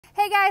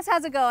Hey guys,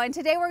 how's it going?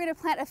 Today we're going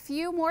to plant a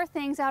few more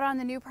things out on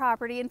the new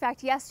property. In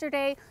fact,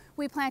 yesterday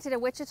we planted a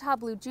Wichita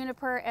blue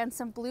juniper and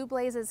some blue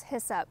blazes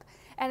hyssop.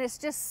 And it's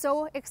just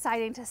so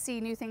exciting to see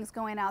new things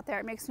going out there.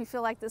 It makes me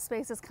feel like the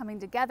space is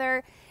coming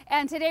together.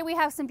 And today we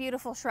have some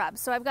beautiful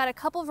shrubs. So I've got a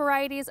couple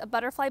varieties of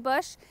butterfly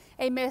bush,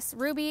 a Miss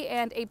Ruby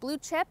and a blue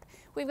chip.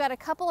 We've got a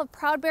couple of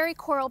proudberry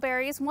coral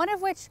berries, one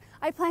of which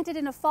I planted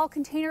in a fall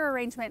container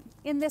arrangement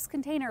in this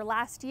container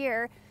last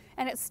year.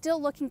 And it's still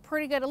looking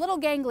pretty good, a little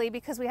gangly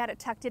because we had it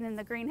tucked in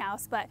the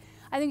greenhouse, but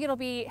I think it'll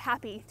be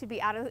happy to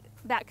be out of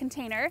that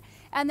container.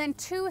 And then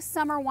two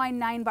summer wine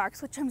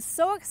 9-barks, which I'm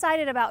so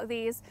excited about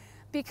these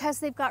because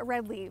they've got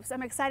red leaves.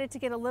 I'm excited to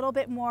get a little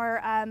bit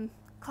more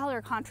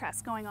color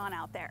contrast going on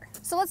out there.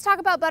 So let's talk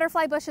about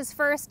butterfly bushes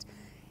first.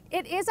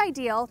 It is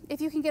ideal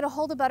if you can get a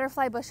hold of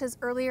butterfly bushes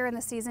earlier in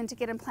the season to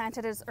get them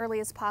planted as early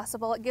as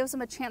possible. It gives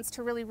them a chance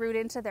to really root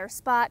into their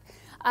spot.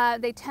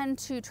 They tend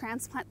to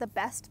transplant the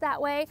best that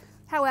way.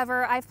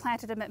 However, I've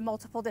planted them at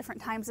multiple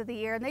different times of the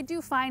year and they do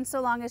fine so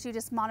long as you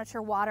just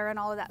monitor water and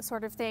all of that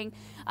sort of thing.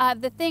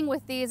 The thing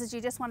with these is you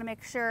just want to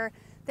make sure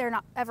they're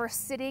not ever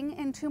sitting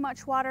in too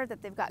much water,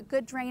 that they've got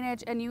good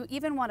drainage, and you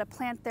even want to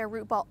plant their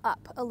root ball up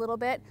a little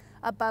bit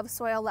above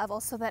soil level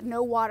so that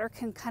no water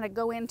can kind of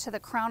go into the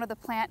crown of the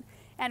plant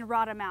and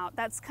rot them out.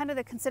 That's kind of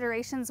the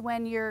considerations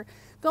when you're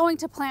going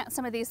to plant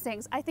some of these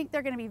things. I think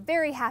they're going to be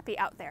very happy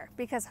out there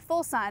because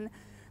full sun,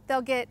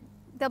 they'll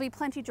be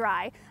plenty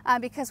dry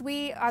because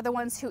we are the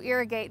ones who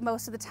irrigate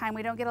most of the time.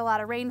 We don't get a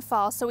lot of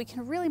rainfall, so we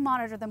can really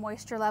monitor the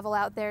moisture level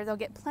out there. They'll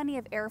get plenty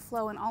of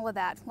airflow and all of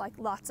that, like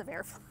lots of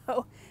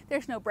airflow.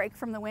 There's no break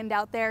from the wind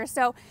out there.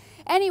 So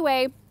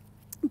anyway,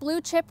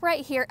 blue chip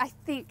right here, I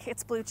think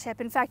it's blue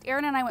chip. In fact,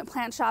 Aaron and I went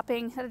plant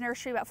shopping at a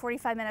nursery about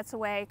 45 minutes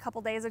away a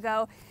couple days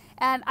ago,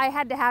 and I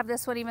had to have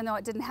this one even though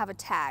it didn't have a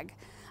tag.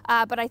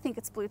 But I think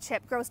it's blue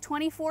chip. Grows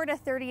 24 to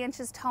 30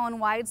 inches tall and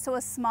wide, so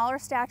a smaller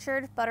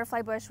statured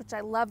butterfly bush, which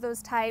I love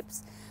those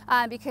types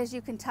because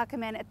you can tuck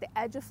them in at the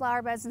edge of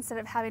flower beds instead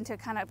of having to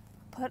kind of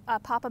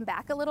pop them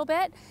back a little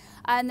bit.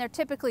 And they're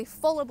typically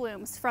full of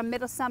blooms from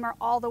middle summer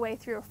all the way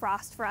through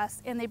frost for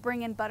us, and they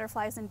bring in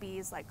butterflies and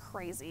bees like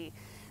crazy.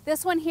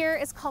 This one here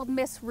is called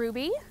Miss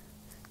Ruby.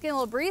 Getting a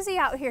little breezy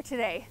out here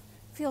today.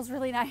 Feels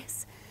really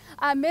nice.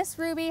 Miss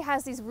Ruby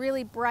has these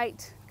really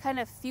bright kind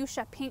of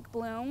fuchsia pink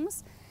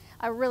blooms.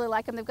 I really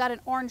like them. They've got an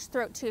orange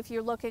throat too if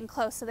you're looking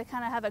close, so they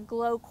kind of have a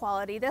glow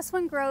quality. This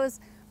one grows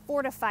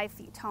 4 to 5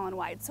 feet tall and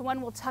wide, so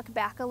one will tuck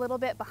back a little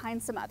bit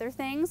behind some other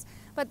things,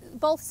 but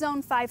both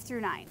zone 5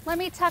 through 9. Let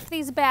me tuck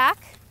these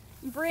back,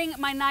 bring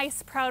my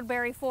nice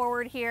proudberry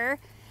forward here.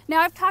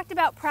 Now I've talked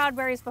about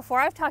proudberries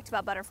before. I've talked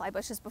about butterfly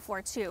bushes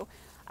before too.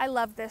 I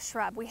love this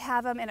shrub. We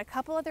have them in a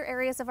couple other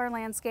areas of our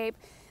landscape.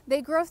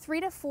 They grow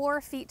 3 to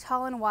 4 feet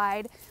tall and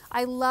wide.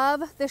 I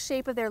love the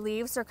shape of their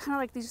leaves. They're kind of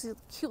like these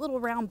cute little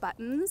round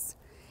buttons,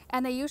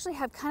 and they usually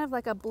have kind of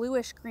like a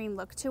bluish green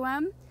look to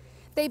them.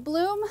 They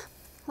bloom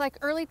like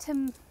early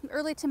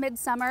to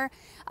midsummer,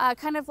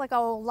 kind of like a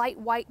light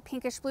white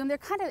pinkish bloom. They're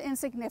kind of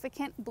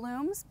insignificant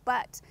blooms,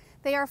 but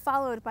they are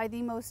followed by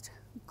the most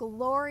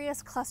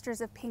glorious clusters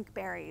of pink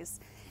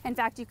berries. In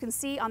fact, you can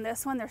see on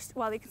this one,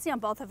 well, you can see on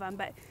both of them,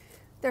 but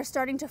they're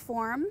starting to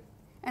form.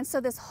 And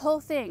so this whole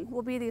thing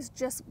will be these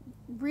just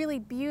really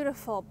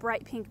beautiful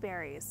bright pink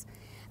berries.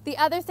 The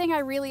other thing I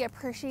really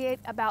appreciate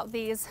about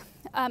these,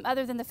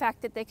 other than the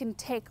fact that they can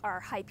take our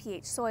high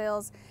pH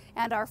soils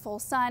and our full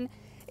sun,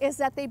 is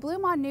that they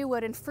bloom on new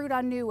wood and fruit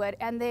on new wood,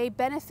 and they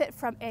benefit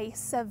from a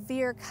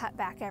severe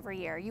cutback every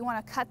year. You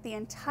want to cut the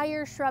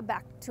entire shrub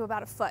back to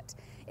about 1 foot.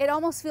 It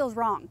almost feels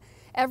wrong.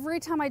 Every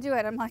time I do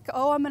it, I'm like,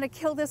 oh, I'm going to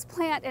kill this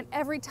plant, and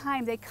every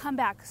time they come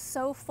back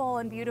so full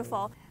and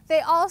beautiful. They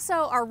also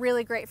are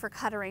really great for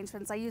cut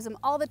arrangements. I use them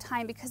all the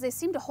time because they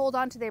seem to hold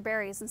on to their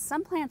berries, and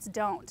some plants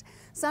don't.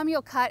 Some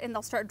you'll cut and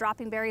they'll start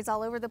dropping berries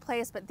all over the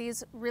place, but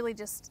these really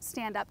just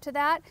stand up to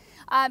that.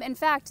 In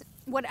fact,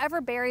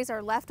 whatever berries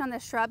are left on the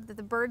shrub that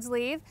the birds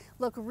leave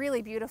look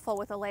really beautiful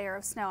with a layer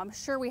of snow. I'm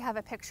sure we have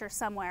a picture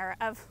somewhere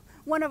of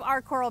one of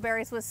our coral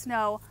berries with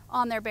snow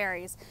on their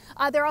berries.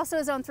 They're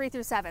also zone 3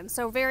 through 7,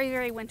 so very,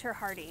 very winter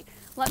hardy.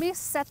 Let me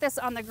set this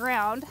on the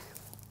ground.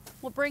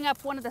 We'll bring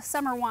up one of the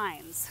summer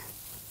wines.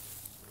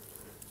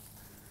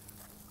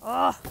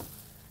 Oh,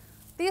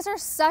 these are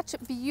such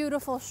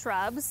beautiful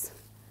shrubs.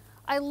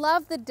 I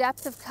love the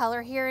depth of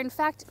color here. In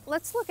fact,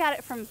 let's look at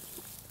it from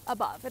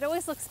above. It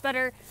always looks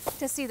better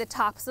to see the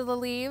tops of the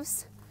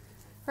leaves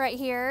right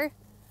here.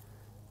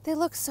 They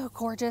look so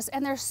gorgeous,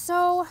 and they're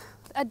so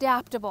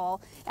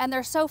adaptable, and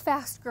they're so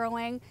fast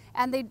growing,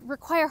 and they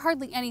require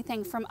hardly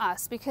anything from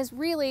us because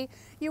really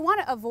you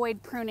want to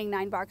avoid pruning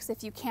 9-barks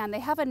if you can. They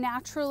have a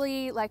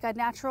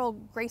natural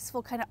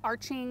graceful kind of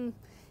arching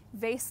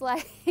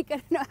vase-like, I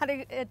don't know how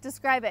to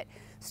describe it,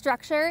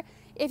 structure.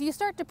 If you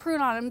start to prune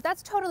on them,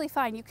 that's totally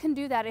fine. You can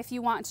do that if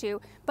you want to,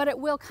 but it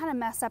will kind of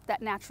mess up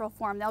that natural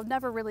form. They'll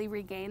never really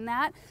regain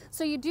that.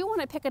 So you do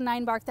want to pick a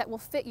 9-bark that will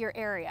fit your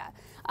area.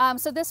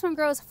 So this one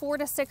grows 4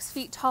 to 6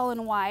 feet tall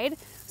and wide.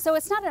 So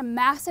it's not a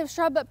massive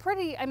shrub, but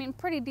pretty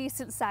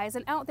decent size.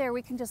 And out there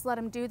we can just let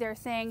them do their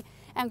thing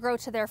and grow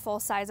to their full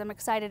size. I'm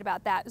excited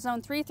about that.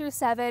 Zone 3 through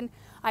 7,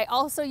 I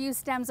also use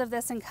stems of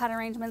this in cut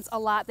arrangements a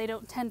lot. They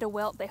don't tend to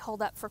wilt. They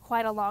hold up for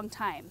quite a long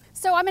time.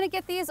 So I'm going to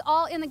get these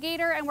all in the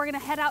gator and we're going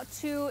to head out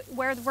to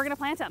where we're going to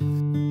plant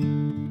them.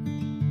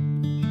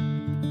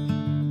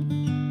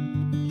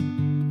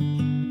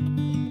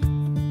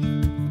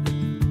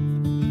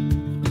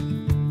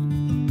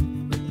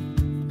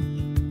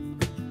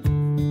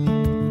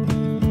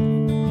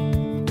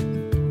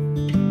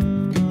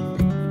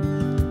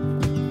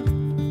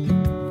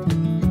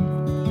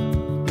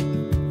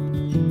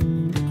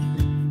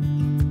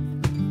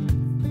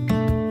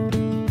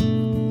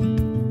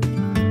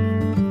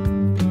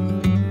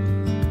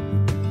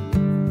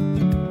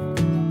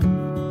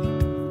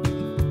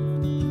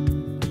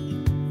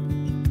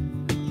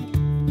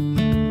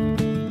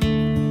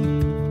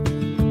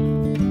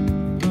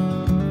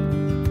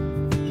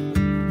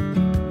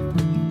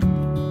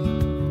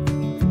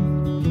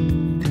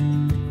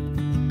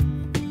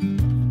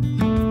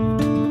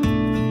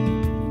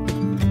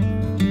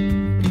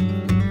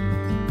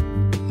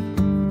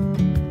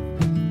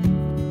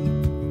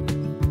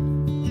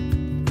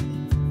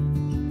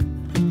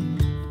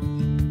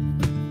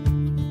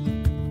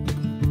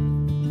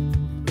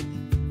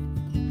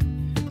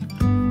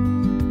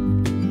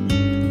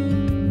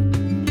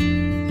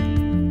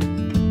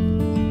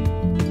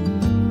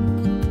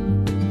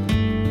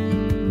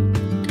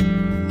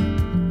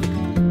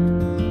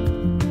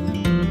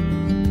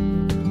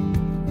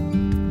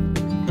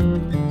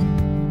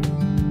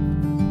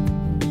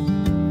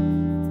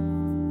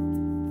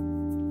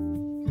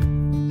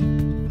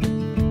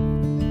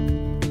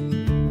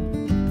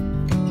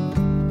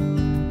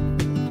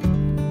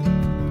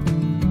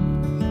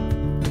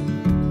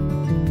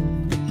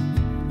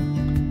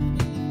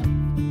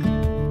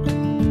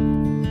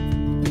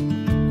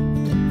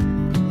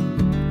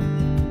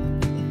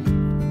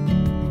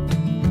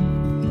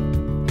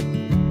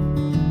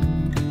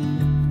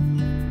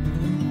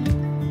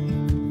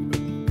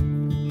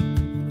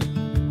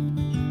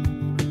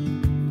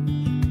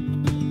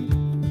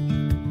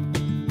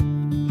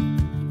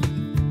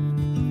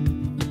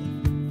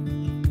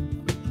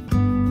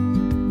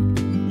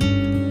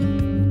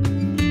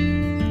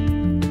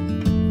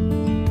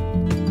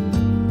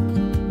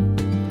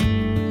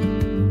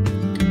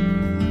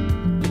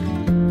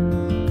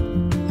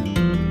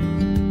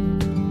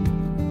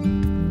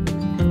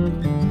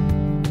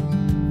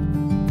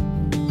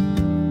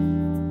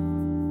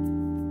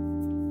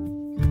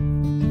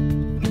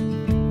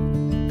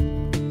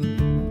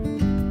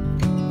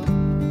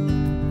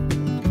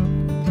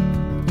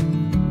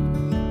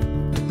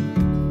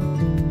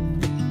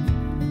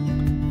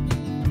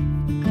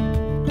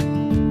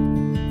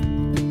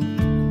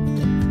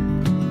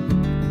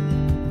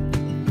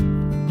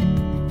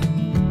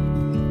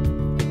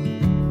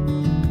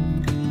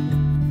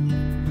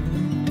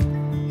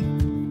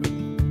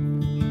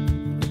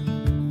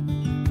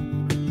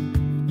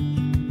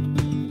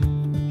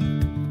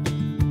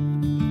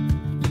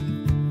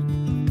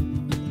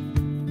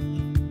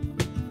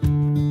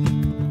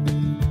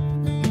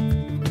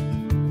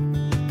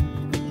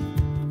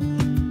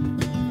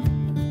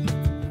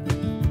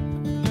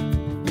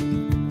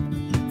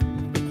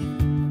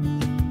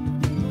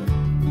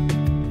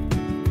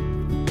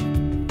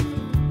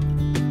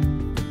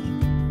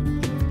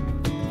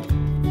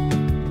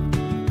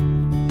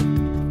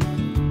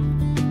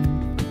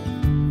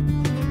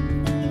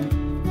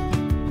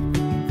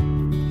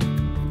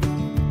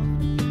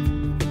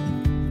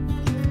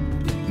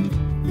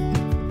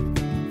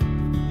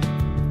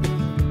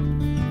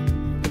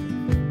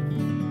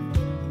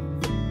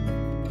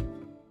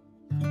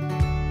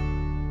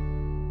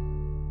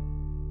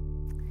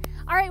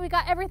 We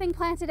got everything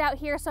planted out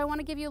here, so I want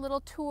to give you a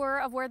little tour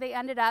of where they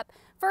ended up.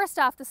 First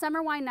off, the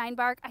summer wine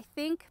 9-bark, I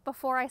think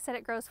before I said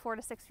it grows 4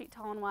 to 6 feet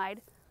tall and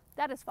wide.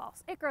 That is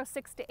false. It grows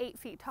 6 to 8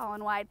 feet tall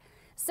and wide.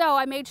 So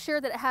I made sure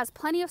that it has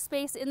plenty of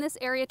space in this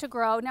area to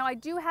grow. Now I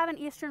do have an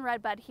eastern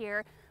redbud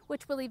here,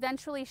 which will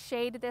eventually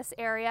shade this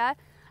area.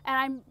 And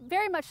I'm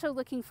very much so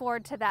looking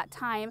forward to that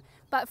time.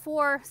 But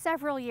for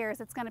several years,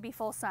 it's going to be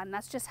full sun.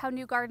 That's just how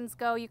new gardens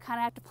go. You kind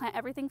of have to plant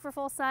everything for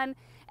full sun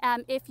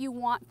if you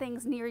want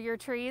things near your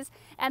trees.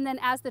 And then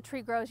as the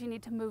tree grows, you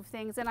need to move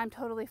things, and I'm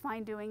totally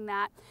fine doing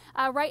that.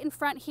 Right in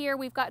front here,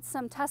 we've got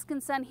some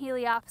Tuscan Sun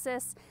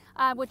Heliopsis,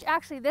 which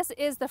actually this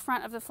is the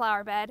front of the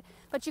flower bed.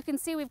 But you can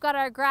see we've got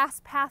our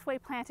grass pathway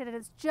planted, and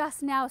it's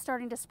just now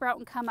starting to sprout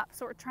and come up,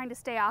 so we're trying to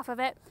stay off of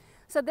it.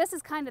 So this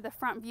is kind of the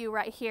front view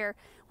right here,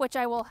 which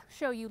I will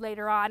show you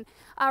later on.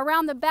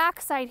 Around the back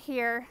side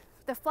here,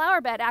 the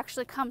flower bed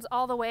actually comes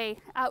all the way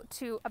out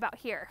to about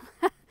here.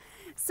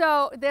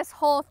 So this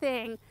whole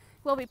thing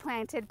will be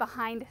planted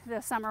behind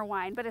the summer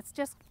wine, but it's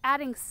just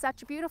adding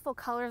such beautiful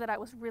color that I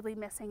was really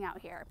missing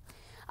out here.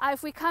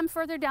 If we come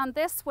further down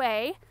this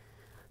way,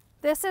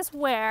 this is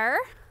where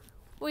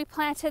we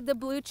planted the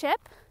blue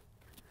chip.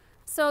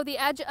 So the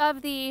edge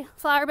of the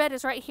flower bed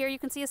is right here. You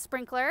can see a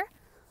sprinkler.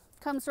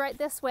 Comes right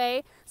this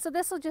way. So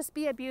this will just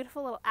be a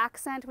beautiful little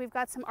accent. We've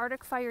got some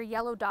Arctic Fire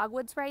yellow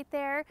dogwoods right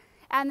there.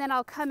 And then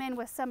I'll come in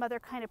with some other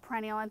kind of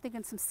perennial. I'm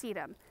thinking some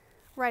sedum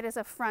right as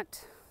a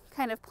front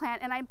kind of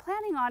plant. And I'm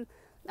planning on,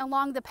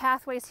 along the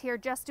pathways here,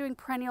 just doing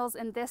perennials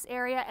in this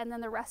area, and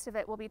then the rest of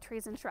it will be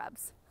trees and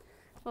shrubs.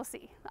 We'll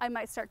see. I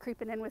might start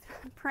creeping in with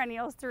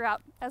perennials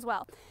throughout as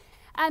well.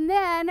 And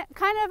then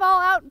kind of all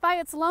out by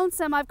its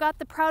lonesome, I've got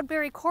the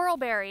proudberry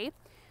coralberry.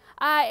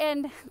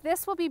 And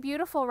this will be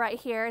beautiful right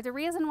here. The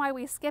reason why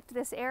we skipped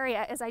this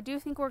area is I do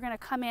think we're going to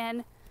come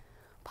in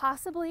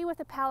possibly with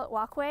a pallet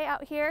walkway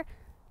out here,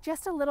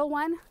 just a little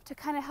one to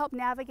kind of help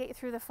navigate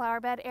through the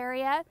flower bed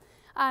area,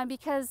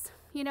 because,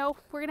 you know,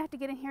 we're going to have to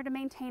get in here to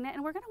maintain it,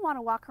 and we're going to want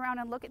to walk around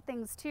and look at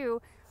things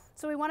too.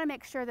 So we want to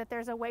make sure that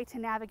there's a way to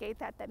navigate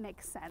that that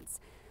makes sense.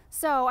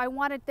 So I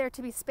wanted there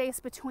to be space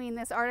between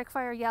this Arctic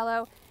Fire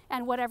Yellow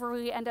and whatever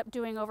we end up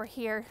doing over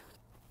here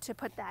to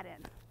put that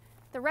in.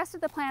 The rest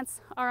of the plants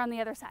are on the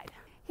other side.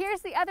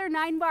 Here's the other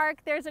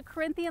 9-bark. There's a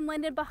Corinthian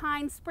linden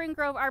behind, Spring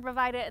Grove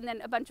arborvitae, and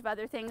then a bunch of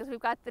other things. We've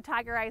got the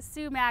tiger eye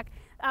sumac.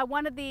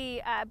 One of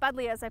the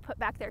buddleias I put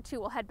back there too.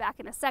 We'll head back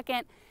in a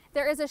second.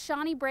 There is a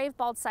Shawnee brave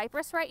bald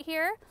cypress right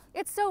here.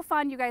 It's so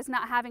fun, you guys,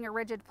 not having a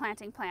rigid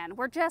planting plan.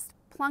 We're just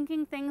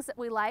plunking things that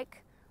we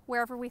like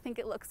wherever we think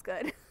it looks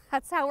good.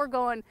 That's how we're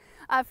going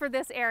for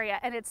this area.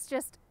 And it's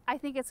just, I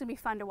think it's gonna be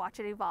fun to watch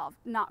it evolve.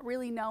 Not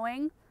really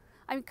knowing,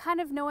 I'm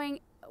kind of knowing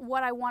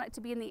what I want it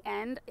to be in the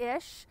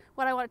end-ish,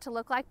 what I want it to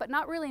look like, but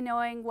not really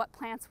knowing what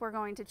plants we're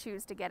going to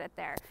choose to get it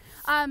there.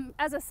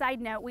 As a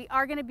side note, we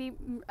are going to be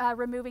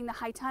removing the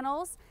high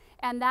tunnels,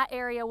 and that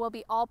area will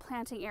be all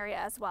planting area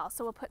as well.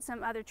 So we'll put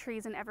some other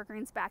trees and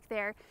evergreens back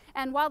there.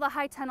 And while the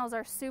high tunnels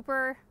are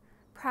super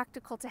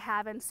practical to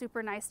have and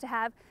super nice to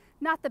have,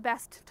 not the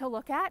best to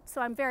look at,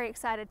 so I'm very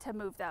excited to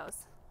move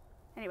those.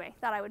 Anyway,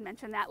 thought I would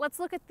mention that. Let's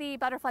look at the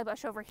butterfly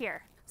bush over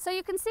here. So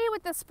you can see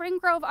with the Spring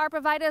Grove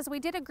arborvitaes, we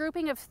did a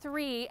grouping of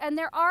 3, and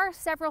there are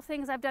several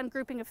things I've done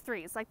grouping of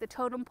 3s, like the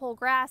totem pole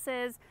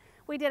grasses.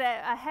 We did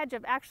a hedge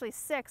of actually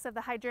 6 of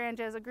the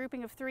hydrangeas, a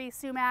grouping of 3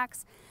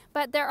 sumacs,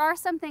 but there are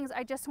some things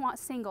I just want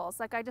singles,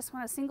 like I just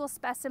want a single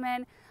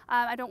specimen.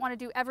 I don't want to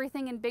do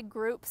everything in big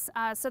groups.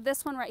 So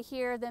this one right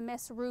here, the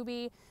Miss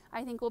Ruby,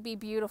 I think will be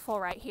beautiful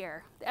right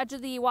here. The edge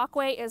of the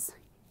walkway is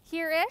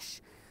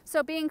here-ish.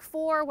 So being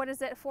 4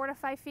 to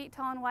 5 feet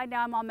tall and wide,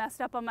 now I'm all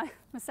messed up on my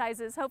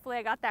sizes. Hopefully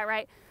I got that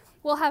right.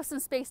 We'll have some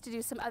space to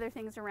do some other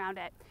things around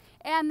it.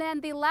 And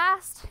then the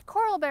last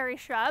coralberry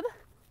shrub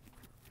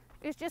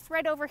is just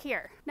right over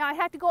here. Now I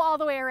have to go all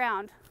the way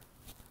around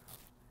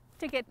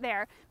to get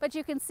there, but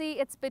you can see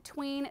it's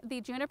between the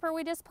juniper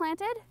we just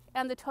planted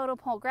and the totem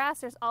pole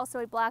grass. There's also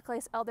a black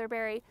lace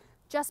elderberry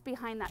just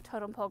behind that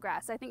totem pole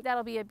grass. I think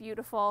that'll be a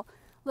beautiful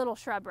little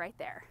shrub right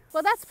there.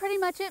 Well, that's pretty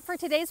much it for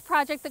today's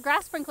project. The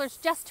grass sprinklers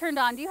just turned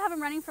on. Do you have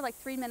them running for like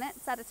 3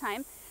 minutes at a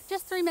time?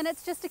 Just 3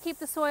 minutes just to keep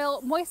the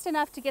soil moist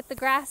enough to get the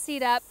grass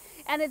seed up.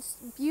 And it's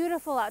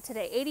beautiful out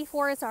today.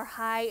 84 is our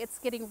high. It's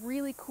getting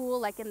really cool,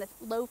 like in the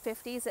low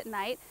 50s at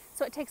night.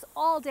 So it takes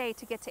all day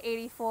to get to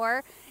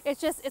 84.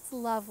 It's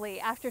lovely.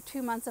 After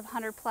 2 months of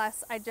 100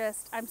 plus,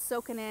 I'm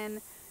soaking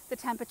in the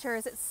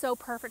temperatures. It's so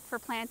perfect for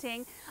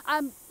planting.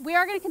 We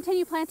are going to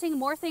continue planting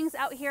more things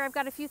out here. I've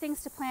got a few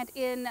things to plant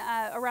in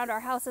around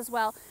our house as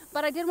well,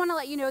 but I did want to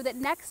let you know that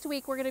next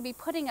week we're going to be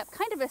putting up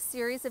kind of a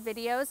series of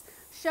videos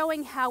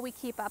showing how we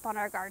keep up on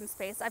our garden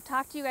space. I've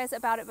talked to you guys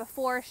about it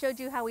before, showed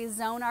you how we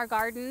zone our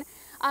garden,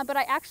 but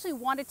I actually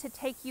wanted to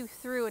take you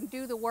through and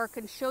do the work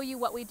and show you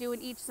what we do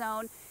in each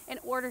zone in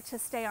order to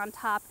stay on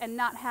top and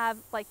not have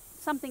like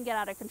something get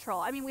out of control.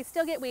 I mean, we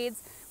still get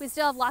weeds, we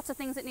still have lots of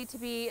things that need to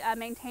be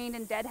maintained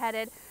and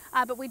deadheaded,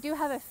 but we do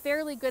have a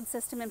fairly good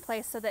system in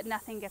place so that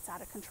nothing gets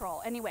out of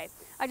control. Anyway,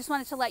 I just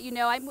wanted to let you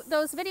know,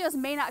 those videos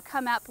may not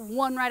come up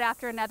one right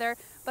after another,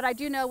 but I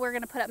do know we're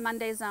going to put up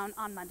Monday Zone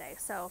on Monday,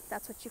 so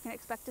that's what you can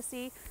expect to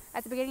see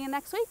at the beginning of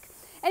next week.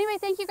 Anyway,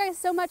 thank you guys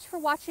so much for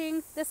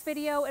watching this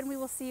video, and we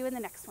will see you in the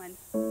next one.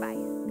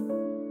 Bye.